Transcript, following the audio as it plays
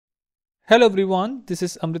Hello everyone, this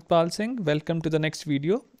is Amritpal Singh. Welcome to the next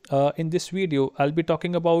video. In this video, I'll be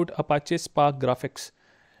talking about Apache Spark GraphX.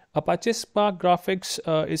 Apache Spark GraphX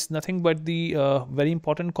is nothing but the very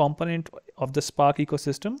important component of the Spark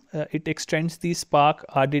ecosystem. It extends the Spark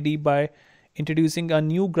RDD by introducing a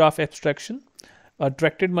new graph abstraction, a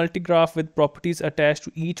directed multigraph with properties attached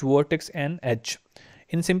to each vertex and edge.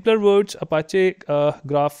 In simpler words, Apache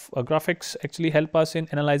GraphX actually help us in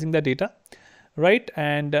analyzing the data, right?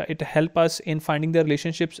 And it help us in finding the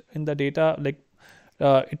relationships in the data. Like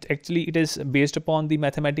it is based upon the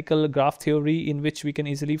mathematical graph theory, in which we can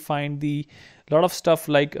easily find the lot of stuff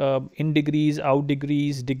like in degrees, out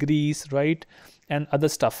degrees, right, and other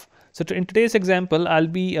stuff. So in today's example, I'll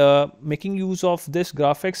be making use of this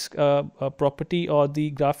GraphX property or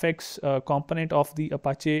the GraphX component of the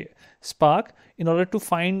Apache Spark in order to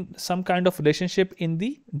find some kind of relationship in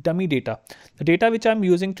the dummy data. The data which I'm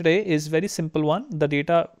using today is very simple one. The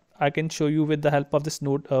data I can show you with the help of this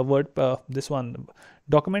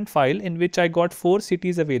document file, in which I got 4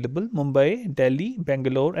 cities available: Mumbai, Delhi,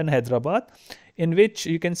 Bangalore and Hyderabad, in which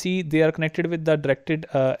you can see they are connected with the directed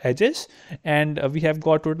edges, and we have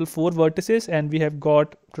got total 4 vertices and we have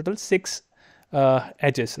got total 6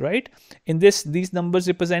 edges, right? In this, these numbers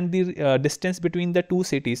represent the distance between the two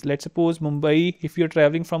cities. Let's suppose Mumbai, if you're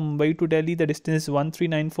traveling from Mumbai to Delhi, the distance is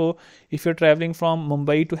 1394. If you're traveling from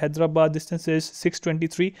Mumbai to Hyderabad, distance is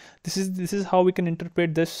 623. This is how we can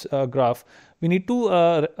interpret this graph. We need to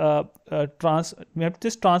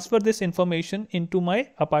just transfer this information into my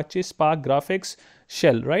Apache Spark GraphX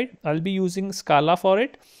shell, right? I'll be using Scala for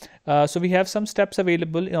it. So we have some steps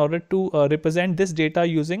available in order to represent this data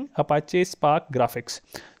using Apache Spark GraphX.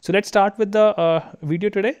 So let's start with the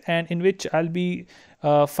video today, and in which I'll be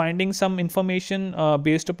finding some information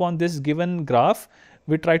based upon this given graph.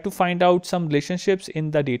 We try to find out some relationships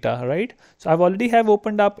in the data, right? So I've already have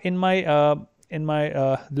opened up in my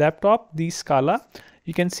laptop the Scala.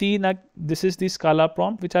 You can see that this is the Scala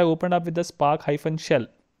prompt which I opened up with the spark-shell.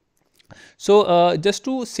 So just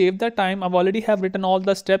to save the time, I've already have written all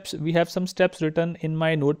the steps. We have some steps written in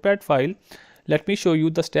my notepad file. Let me show you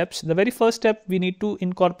the steps. The very first step, we need to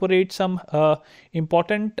incorporate some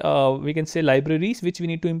important we can say libraries which we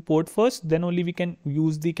need to import first. Then only we can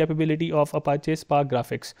use the capability of Apache Spark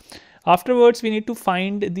GraphX. Afterwards, we need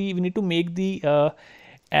to make the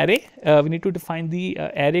array. We need to define the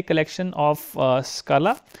array collection of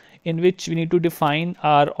Scala, in which we need to define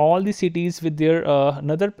all the cities with their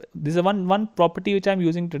this is one property which I'm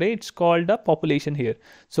using today. It's called a population here.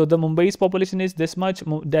 So the Mumbai's population is this much,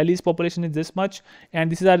 Delhi's population is this much, and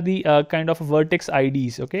these are the kind of vertex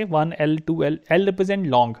IDs. Okay, 1L, 2L, L represent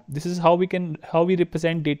long. This is how we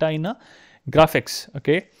represent data in a GraphX.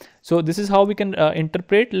 Okay, so this is how we can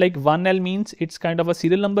interpret. Like 1L means it's kind of a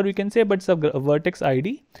serial number, we can say, but it's a vertex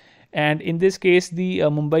ID. And in this case, the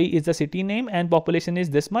Mumbai is the city name and population is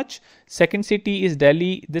this much. Second city is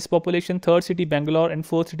Delhi, this population. Third city Bangalore, and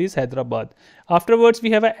fourth city is Hyderabad. Afterwards,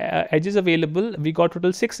 we have edges available. We got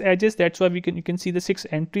total 6 edges. That's why you can see the 6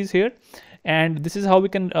 entries here. And this is how we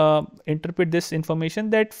can interpret this information,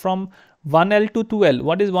 that from 1L to 2L.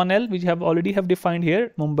 What is 1L? We already have defined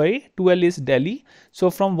here Mumbai. 2L is Delhi.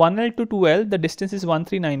 So from 1L to 2L, the distance is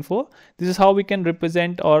 1394. This is how we can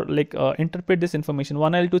represent or like interpret this information.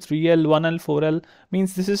 1L to 3L, 1L, 4L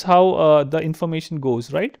means this is how the information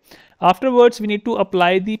goes, right? Afterwards, we need to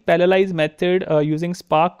apply the parallelize method using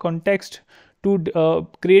Spark context to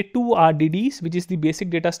create 2 RDDs, which is the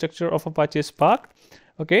basic data structure of Apache Spark.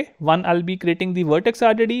 Okay, one I'll be creating the vertex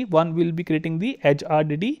RDD, one will be creating the edge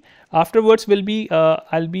RDD. Afterwards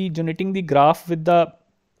I'll be generating the graph with the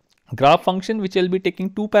graph function, which will be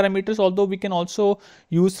taking 2 parameters, although we can also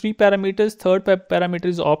use 3 parameters. Third parameter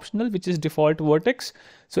is optional, which is default vertex.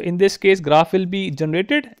 So in this case, graph will be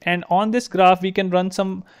generated, and on this graph we can run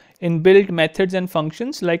some inbuilt methods and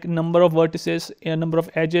functions like number of vertices, number of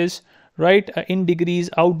edges, right, in degrees,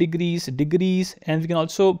 out degrees, and we can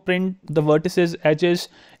also print the vertices, edges,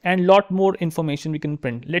 and lot more information we can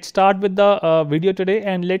print. Let's start with the video today,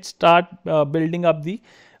 and let's start building up the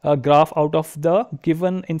graph out of the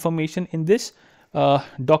given information in this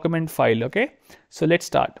document file. Okay, so let's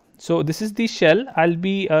start. So this is the shell. I'll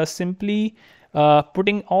be simply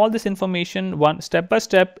putting all this information one step by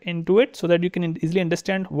step into it, so that you can easily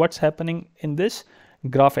understand what's happening in this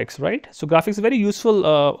GraphX, right? So GraphX is a very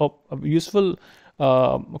useful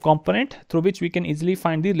component through which we can easily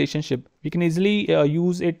find the relationship. We can easily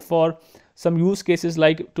use it for some use cases,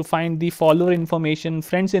 like to find the follower information,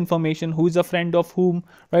 friends information, who is a friend of whom,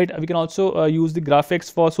 right? We can also use the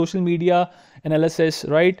GraphX for social media analysis,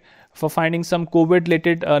 right? For finding some COVID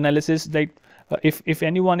related analysis, like if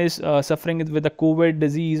anyone is suffering with a COVID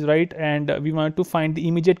disease, right, and we want to find the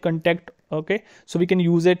immediate contact, okay, so we can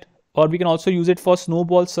use it, or we can also use it for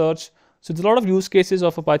snowball search. So there's a lot of use cases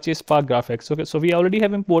of Apache Spark GraphX. Okay, so we already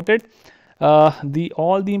have imported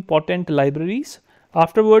all the important libraries.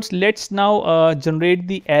 Afterwards, let's now generate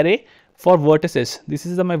the array for vertices. This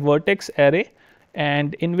is my vertex array,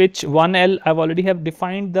 and in which 1L I've already have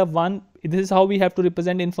defined the one. This is how we have to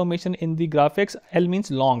represent information in the GraphX. L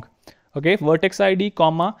means long. Okay, vertex ID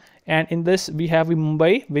comma, and in this we have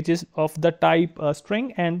Mumbai, which is of the type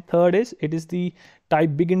string, and third is it is the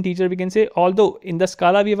type big integer, we can say. Although in the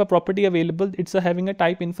Scala we have a property available, it's having a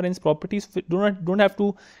type inference properties. Don't have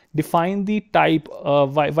to define the type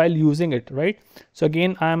while using it, right? So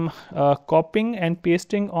again, I'm copying and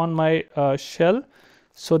pasting on my shell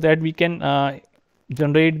so that we can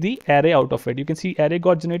generate the array out of it. You can see array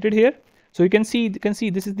got generated here. So you can see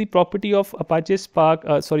this is the property of Apache Spark,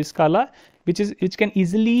 Scala, which can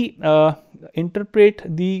easily interpret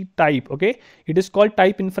the type. Okay, it is called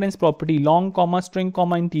type inference property, long comma string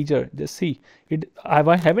comma integer. Just see it.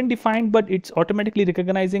 I haven't defined, but it's automatically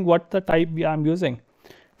recognizing what the type I'm using.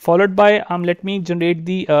 Followed by let me generate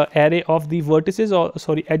the array of the vertices, or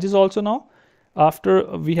sorry, edges also now.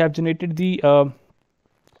 After we have generated the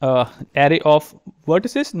array of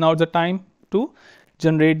vertices, now the time to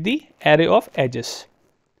generate the array of edges.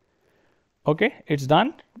 Okay, it's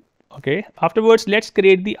done. Okay, afterwards let's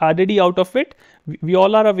create the RDD out of it. We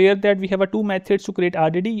all are aware that we have two methods to create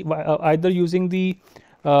RDD, either using the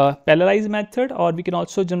parallelize method, or we can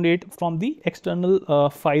also generate from the external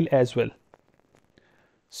file as well.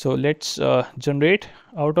 So let's generate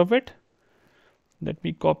out of it. Let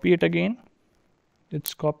me copy it again.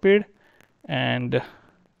 It's copied and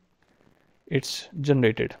it's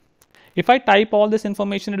generated. If I type all this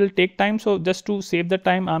information, it will take time. So just to save the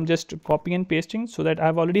time, I'm just copying and pasting, so that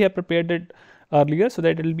I've already have prepared it earlier, so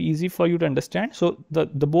that it will be easy for you to understand. So the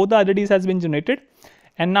both the RDDs has been generated,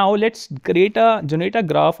 and now let's generate a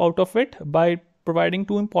graph out of it by providing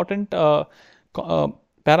two important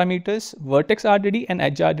parameters, vertex RDD and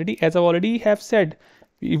edge RDD. As I already have said,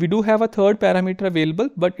 we do have a third parameter available,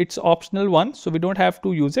 but it's optional one, so we don't have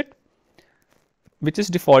to use it, which is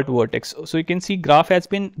default vertex. So you can see graph has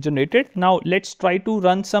been generated. Now let's try to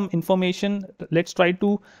run some information. Let's try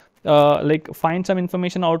to like find some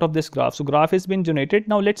information out of this graph. So graph has been generated.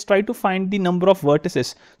 Now let's try to find the number of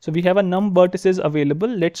vertices. So we have a num vertices available.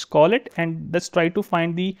 Let's call it, and let's try to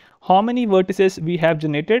find the how many vertices we have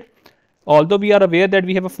generated. Although we are aware that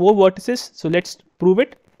we have 4 vertices, so let's prove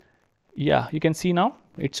it. Yeah, you can see now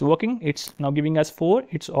it's working. It's now giving us 4.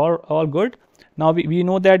 It's all good. Now we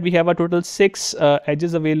know that we have a total 6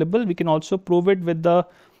 edges available. We can also prove it with the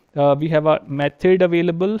we have a method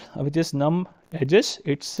available which is num edges.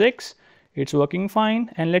 It's 6. It's working fine.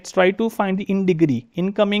 And let's try to find the in degree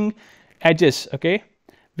incoming edges. Okay,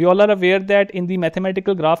 we all are aware that in the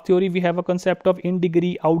mathematical graph theory we have a concept of in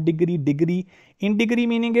degree, out degree, degree. In degree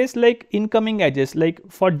meaning is like incoming edges. Like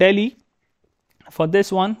for Delhi, for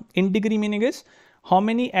this one, in degree meaning is how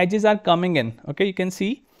many edges are coming in. Okay, you can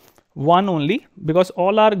see 1 only, because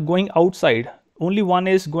all are going outside. Only 1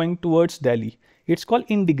 is going towards Delhi. It's called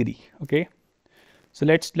in degree. Okay, so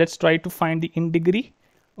let's try to find the in degree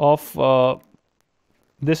of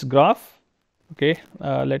this graph. Okay,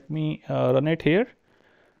 let me run it here.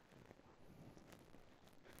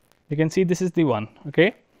 You can see this is the one.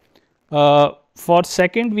 Okay, for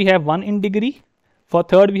second we have 1 in degree. For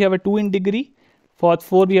third we have a 2 in degree. For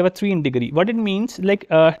 4 we have a 3 in degree. What it means, like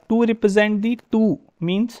 2 represent the 2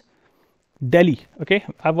 means Delhi. Okay,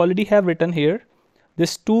 I've already have written here.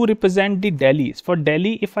 This 2 represent the Delhis. For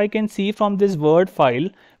Delhi, if I can see from this word file,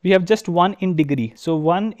 we have just 1 in degree. So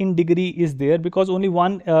 1 in degree is there because only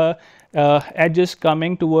one edge is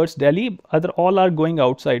coming towards Delhi. Other all are going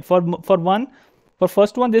outside. For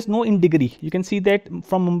first one, there's no in degree. You can see that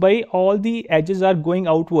from Mumbai, all the edges are going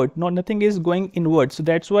outward. Nothing is going inward. So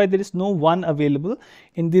that's why there is no 1 available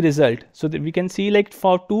in the result. So that we can see like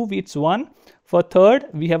for 2, it's 1. For third,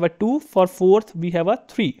 we have a 2. For fourth, we have a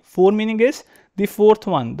 3. 4 meaning is the fourth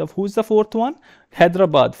one. Who's the fourth one?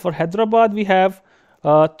 Hyderabad. For Hyderabad, we have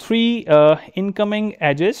 3 incoming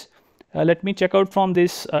edges. Let me check out from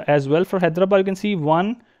this as well. For Hyderabad, you can see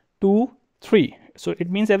 1, 2, 3. So it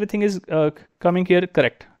means everything is coming here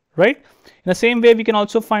correct, right? In the same way, we can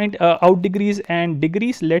also find out degrees and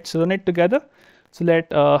degrees. Let's run it together so that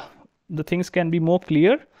the things can be more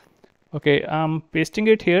clear. Okay, I'm pasting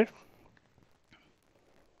it here.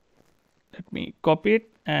 Let me copy it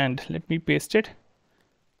and let me paste it.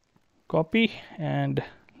 Copy and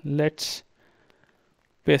let's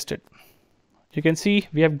paste it. You can see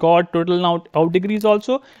we have got total now out degrees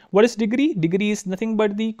also. What is degree? Degree is nothing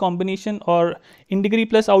but the combination, or in degree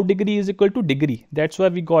plus out degree is equal to degree. That's why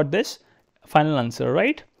we got this final answer,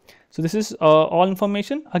 right? So this is all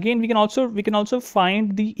information. Again, we can also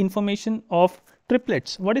find the information of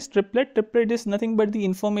triplets. What is triplet? Triplet is nothing but the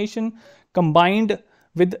information combined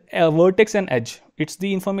with a vertex and edge. It's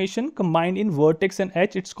the information combined in vertex and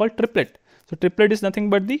edge. It's called triplet. So triplet is nothing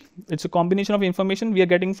but it's a combination of information we are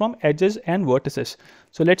getting from edges and vertices.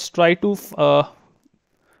 So let's try to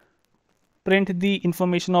print the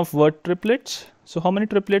information of word triplets. So how many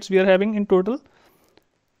triplets we are having in total?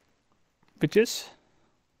 Which is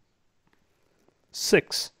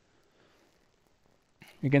 6.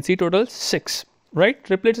 You can see total 6, right?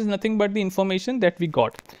 Triplets is nothing but the information that we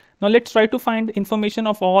got. Now let's try to find information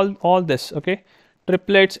of all this, okay?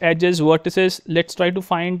 Triplets, edges, vertices. Let's try to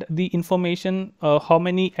find the information, how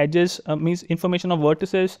many edges, means information of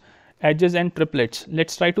vertices, edges and triplets.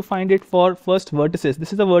 Let's try to find it for first vertices.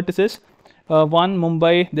 This is the vertices. 1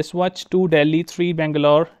 Mumbai, this much, 2 Delhi, 3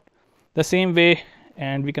 Bangalore, the same way,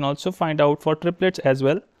 and we can also find out for triplets as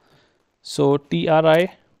well. So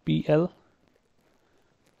TRIPL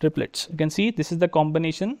triplets. You can see this is the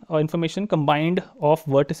combination or information combined of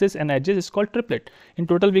vertices and edges is called triplet. In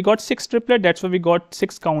total we got 6 triplet, that's why we got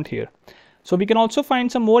 6 count here. So we can also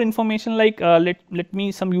find some more information, like let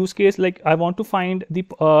me some use case, like I want to find the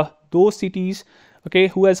those cities, okay,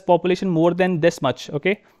 who has population more than this much,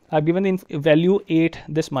 okay. I've given the value 8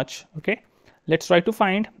 this much, okay. Let's try to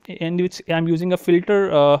find, in which I'm using a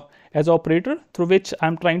filter as operator through which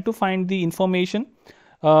I'm trying to find the information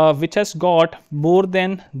which has got more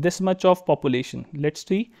than this much of population. Let's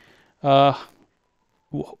see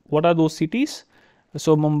what are those cities.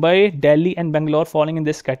 So Mumbai, Delhi and Bangalore falling in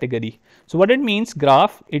this category. So what it means,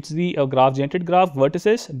 graph, it's the graph generated graph,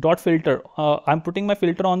 vertices dot filter. I'm putting my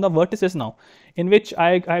filter on the vertices now, in which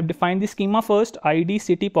I have defined the schema first, ID,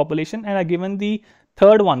 city, population, and I given the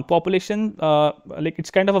third one, population, like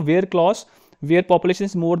it's kind of a where clause where population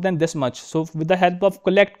is more than this much. So with the help of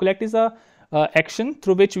collect is a action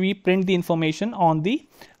through which we print the information on the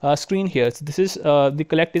screen here. So this is the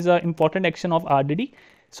collect is an important action of RDD.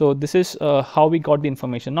 So this is how we got the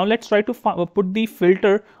information. Now let's try to put the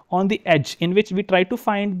filter on the edge, in which we try to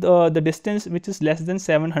find the distance which is less than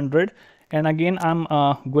 700, and again I'm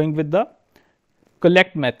going with the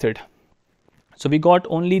collect method. So we got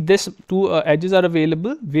only this two edges are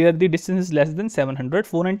available where the distance is less than 700,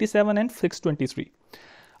 497 and 623.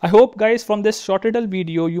 I hope guys from this short little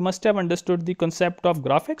video you must have understood the concept of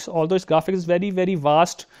GraphX. Although GraphX is very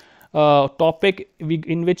vast topic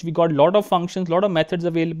in which we got a lot of functions, lot of methods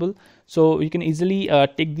available, so you can easily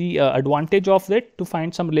take the advantage of it to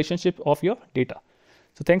find some relationship of your data.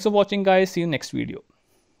 So thanks for watching guys, see you next video.